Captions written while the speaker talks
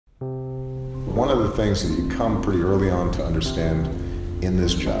One of the things that you come pretty early on to understand in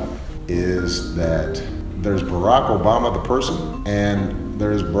this job is that there's Barack Obama the person, and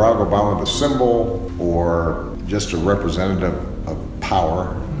there's Barack Obama the symbol, or just a representative of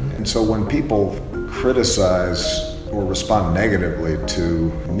power. And so when people criticize or respond negatively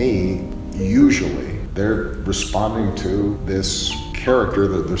to me, usually they're responding to this character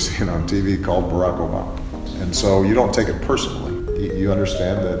that they're seeing on TV called Barack Obama. And so you don't take it personally. You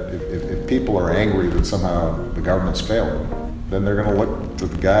understand that if people are angry that somehow the government's failing, then they're going to look to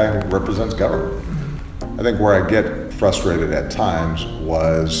the guy who represents government. I think where I get frustrated at times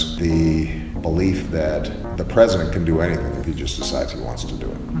was the belief that the president can do anything if he just decides he wants to do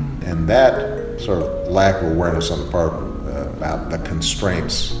it. And that sort of lack of awareness on the part about the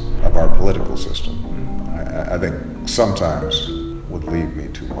constraints of our political system, I think sometimes would leave me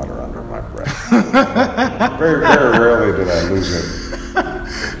to mutter under my breath. Very, very rarely did I lose it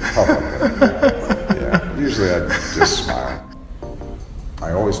publicly. Yeah, usually I just smile.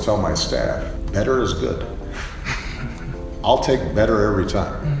 I always tell my staff, better is good. I'll take better every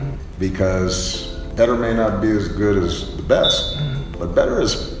time, because better may not be as good as the best, but better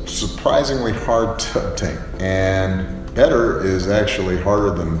is surprisingly hard to obtain. And better is actually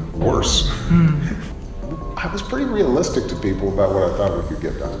harder than worse. I was pretty realistic to people about what I thought we could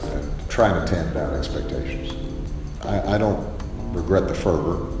get done, and trying to tamp down expectations. I don't regret the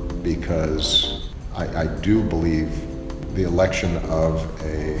fervor, because I do believe the election of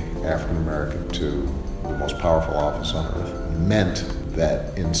an African American to the most powerful office on earth meant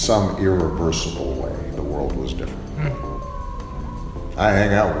that in some irreversible way the world was different. I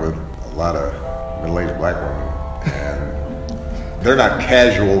hang out with a lot of middle-aged black women, and they're not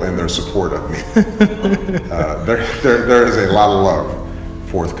casual in their support of me. There is a lot of love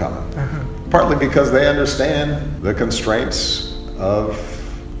forthcoming, partly because they understand the constraints of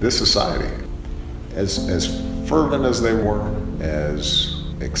this society. As fervent as they were, as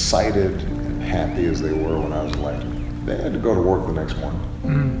excited and happy as they were when I was elected, they had to go to work the next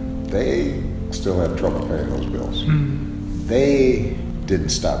morning. They still had trouble paying those bills. They didn't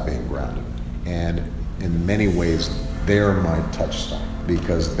stop being grounded. And in many ways, they're my touchstone,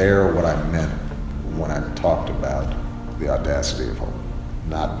 because they're what I meant when I talked about the audacity of hope.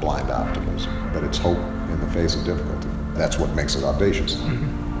 Not blind optimism, but it's hope in the face of difficulty. That's what makes it audacious.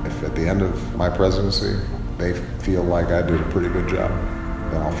 If at the end of my presidency, they feel like I did a pretty good job,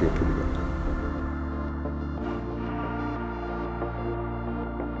 then I'll feel pretty good.